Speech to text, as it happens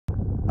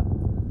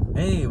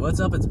Hey, what's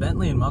up? It's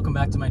Bentley and welcome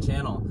back to my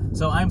channel.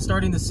 So I'm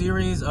starting the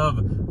series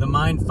of the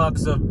mind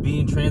fucks of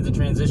being trans and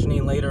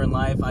transitioning later in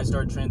life. I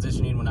started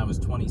transitioning when I was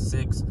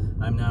 26.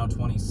 I'm now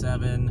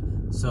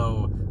 27.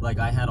 So like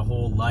I had a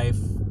whole life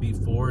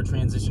before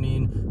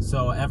transitioning.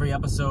 So every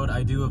episode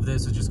I do of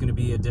this is just going to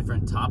be a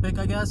different topic,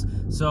 I guess.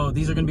 So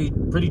these are going to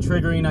be pretty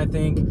triggering, I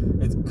think.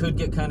 It could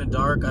get kind of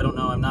dark. I don't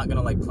know. I'm not going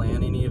to like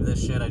plan any of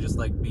this shit. I just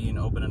like being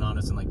open and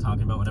honest and like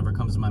talking about whatever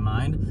comes to my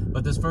mind.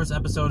 But this first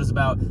episode is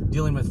about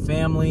dealing with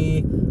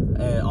family,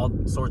 all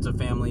sorts of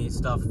family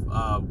stuff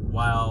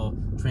while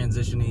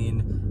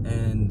transitioning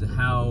and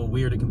how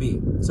weird it can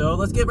be. So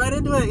let's get right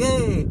into it.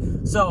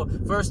 Yay! So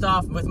first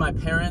off, with my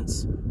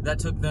parents, that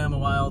took them a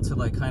while to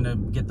like kind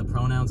of get the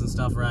pronouns and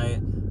stuff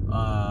right.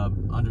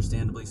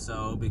 Understandably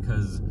so,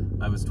 because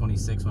I was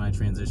 26 when I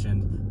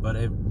transitioned, but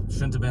it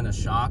shouldn't have been a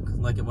shock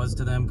like it was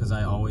to them, because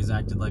I always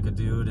acted like a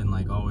dude and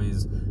like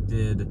always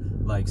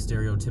did like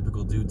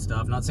stereotypical dude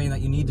stuff. Not saying that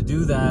you need to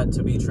do that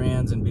to be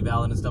trans and be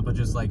valid and stuff, but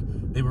just like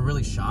they were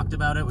really shocked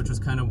about it, which was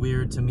kind of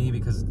weird to me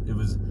because it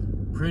was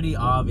pretty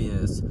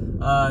obvious.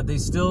 They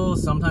still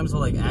sometimes will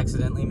like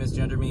accidentally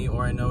misgender me,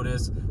 or I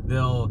notice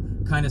they'll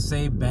kind of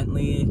say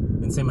Bentley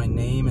and say my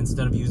name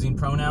instead of using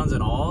pronouns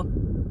at all.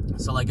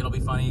 So like it'll be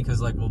funny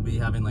because like we'll be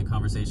having like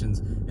conversations,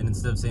 and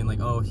instead of saying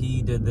like, oh,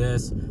 he did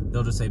this,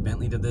 they'll just say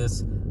Bentley did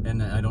this.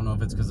 And I don't know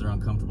if it's because they're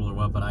uncomfortable or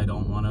what, but I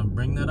don't want to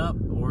bring that up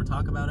or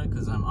talk about it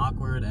because I'm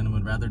awkward and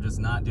would rather just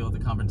not deal with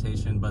the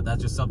confrontation. But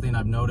that's just something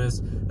I've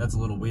noticed that's a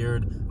little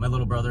weird. My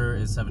little brother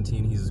is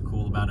 17. He's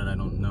cool about it. I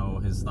don't know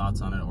his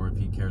thoughts on it or if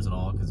he cares at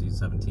all because he's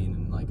 17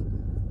 and like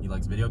he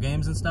likes video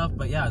games and stuff.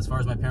 But yeah, as far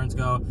as my parents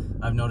go,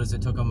 I've noticed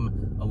it took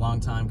them a long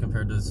time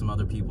compared to some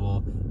other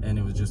people, and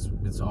it was just,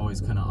 it's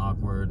always kind of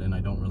awkward, and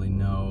I don't really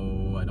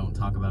know, I don't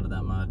talk about it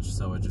that much,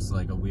 so it's just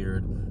like a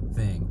weird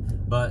thing.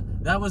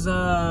 But that was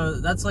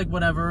that's like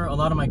whatever. A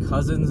lot of my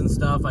cousins and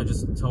stuff I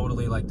just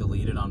totally like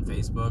deleted on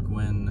Facebook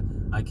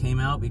when I came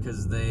out,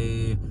 because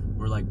they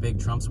were like big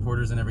Trump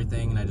supporters and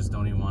everything, and I just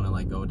don't even want to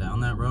like go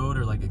down that road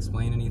or like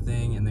explain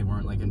anything, and they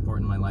weren't like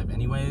important in my life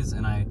anyways,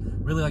 and I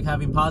really like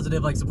having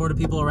positive like supportive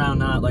people around,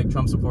 not like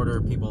Trump supporter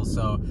people.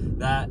 So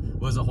that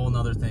was a whole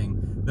nother thing.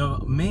 The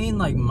main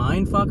like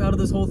mind fuck out of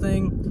this whole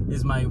thing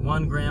is my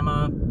one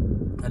grandma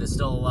that is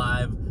still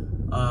alive,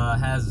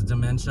 has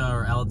dementia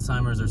or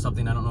Alzheimer's or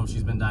something. I don't know if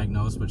she's been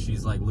diagnosed, but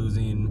she's like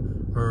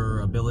losing her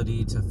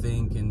ability to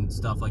think and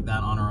stuff like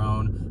that on her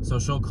own. So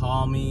she'll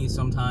call me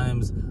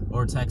sometimes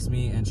or text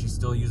me, and she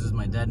still uses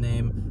my dead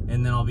name,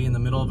 and then I'll be in the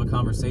middle of a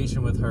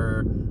conversation with her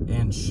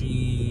and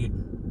she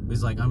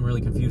is like, I'm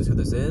really confused who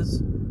this is.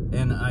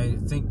 And I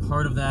think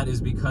part of that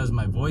is because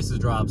my voice is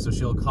dropped, so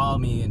she'll call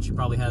me and she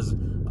probably has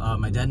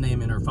my dead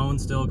name in her phone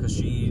still, because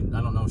she,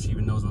 I don't know if she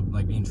even knows what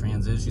like being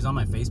trans is. She's on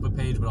my Facebook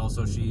page, but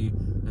also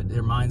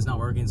her mind's not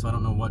working, so I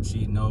don't know what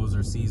she knows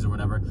or sees or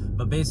whatever.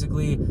 But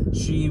basically,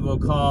 she will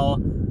call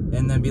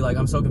and then be like,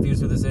 I'm so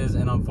confused who this is.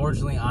 And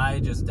unfortunately, I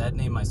just dead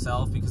name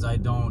myself because I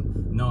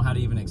don't know how to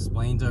even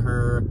explain to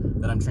her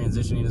that I'm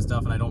transitioning and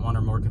stuff, and I don't want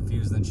her more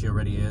confused than she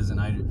already is.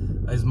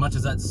 And as much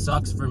as that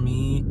sucks for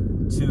me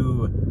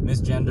to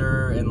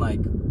misgender and like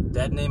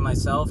dead name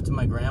myself to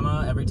my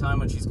grandma every time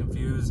when she's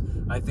confused,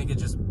 I think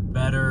it's just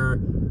better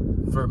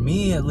for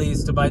me at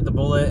least to bite the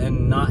bullet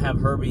and not have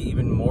her be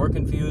even more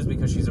confused,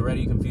 because she's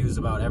already confused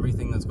about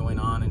everything that's going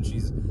on, and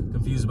she's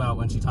confused about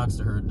when she talks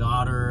to her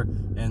daughter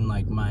and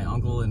like my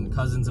uncle and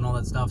cousins and all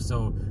that stuff.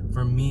 So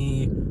for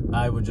me,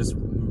 I would just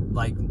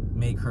like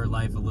make her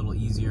life a little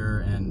easier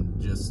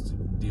and just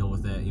deal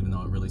with it, even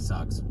though it really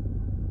sucks.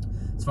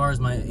 As far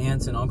as my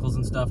aunts and uncles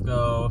and stuff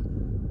go,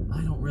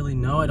 I don't really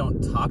know. I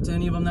don't talk to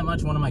any of them that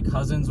much. One of my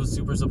cousins was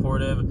super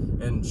supportive,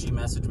 and she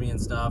messaged me and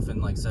stuff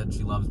and like said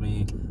she loves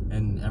me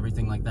and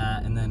everything like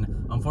that. And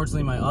then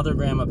unfortunately my other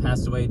grandma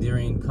passed away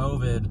during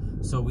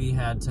COVID, so we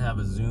had to have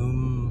a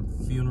Zoom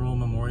funeral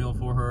memorial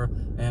for her.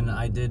 And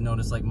I did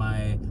notice like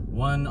my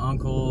one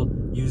uncle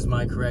used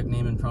my correct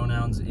name and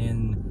pronouns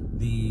in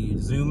the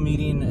Zoom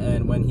meeting,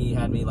 and when he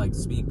had me like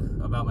speak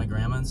about my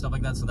grandma and stuff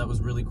like that, so that was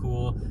really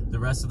cool. The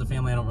rest of the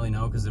family I don't really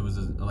know, because it was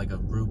like a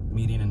group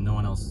meeting and no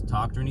one else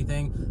talked or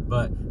anything,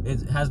 but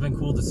it has been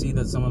cool to see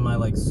that some of my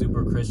like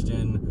super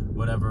Christian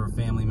whatever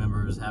family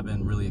members have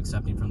been really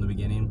accepting from the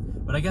beginning.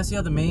 But I guess,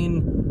 yeah, the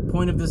main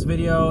point of this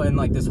video and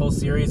like this whole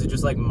series is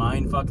just like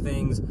mindfuck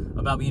things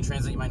about being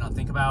trans that you might not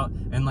think about.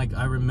 And like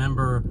I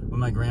remember when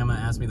my grandma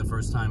asked me the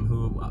first time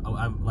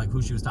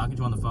who she was talking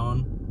to on the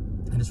phone,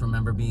 I just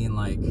remember being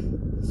like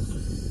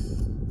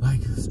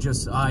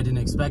just, I didn't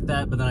expect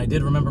that. But then I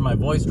did remember my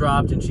voice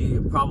dropped, and she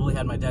probably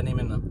had my dead name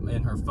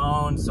in her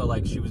phone, so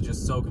like she was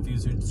just so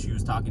confused who she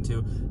was talking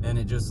to, and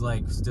it just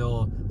like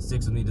still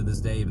sticks with me to this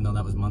day, even though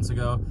that was months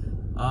ago.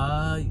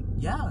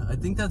 Yeah, I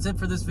think that's it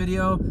for this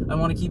video. I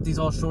want to keep these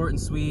all short and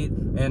sweet,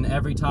 and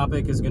every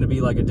topic is going to be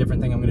like a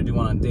different thing. I'm going to do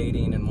one on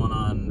dating, and one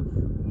on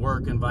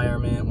work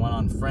environment, one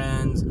on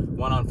friends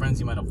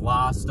you might have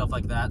lost, stuff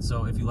like that.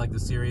 So if you like the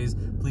series,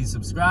 please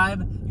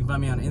subscribe. You can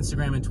find me on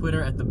Instagram and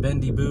Twitter at the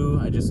Bendy Boo.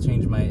 I just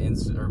changed my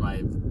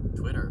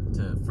Twitter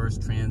to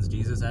First Trans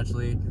Jesus,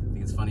 actually,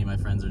 think it's funny my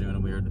friends are doing a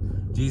weird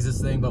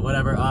Jesus thing, but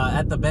whatever.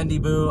 At the Bendy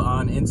Boo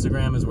on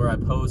Instagram is where I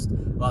post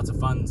lots of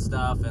fun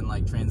stuff and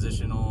like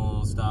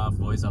transitional stuff,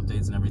 voice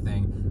updates and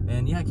everything.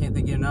 And yeah, I can't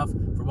thank you enough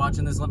for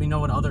watching this. Let me know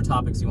what other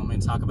topics you want me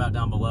to talk about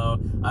down below.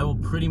 I will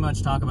pretty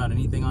much talk about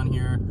anything on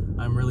here.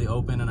 I'm really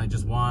open, and I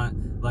just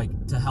want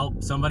like to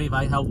help somebody. If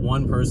I help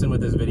one person with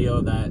this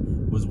video, that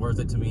was worth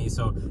it to me.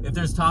 So if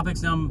there's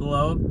topics down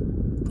below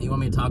you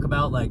want me to talk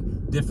about, like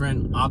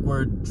different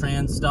awkward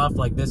trans stuff,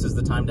 like this is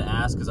the time to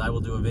ask, because I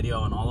will do a video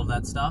on all of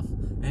that stuff.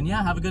 And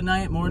yeah, have a good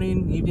night,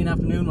 morning, evening,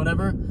 afternoon,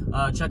 whatever.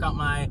 Check out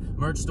my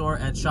merch store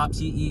at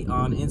ShopTE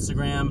on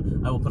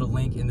Instagram. I will put a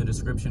link in the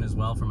description as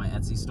well for my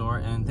Etsy store.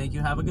 And thank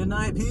you. Have a good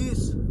night.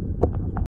 Peace.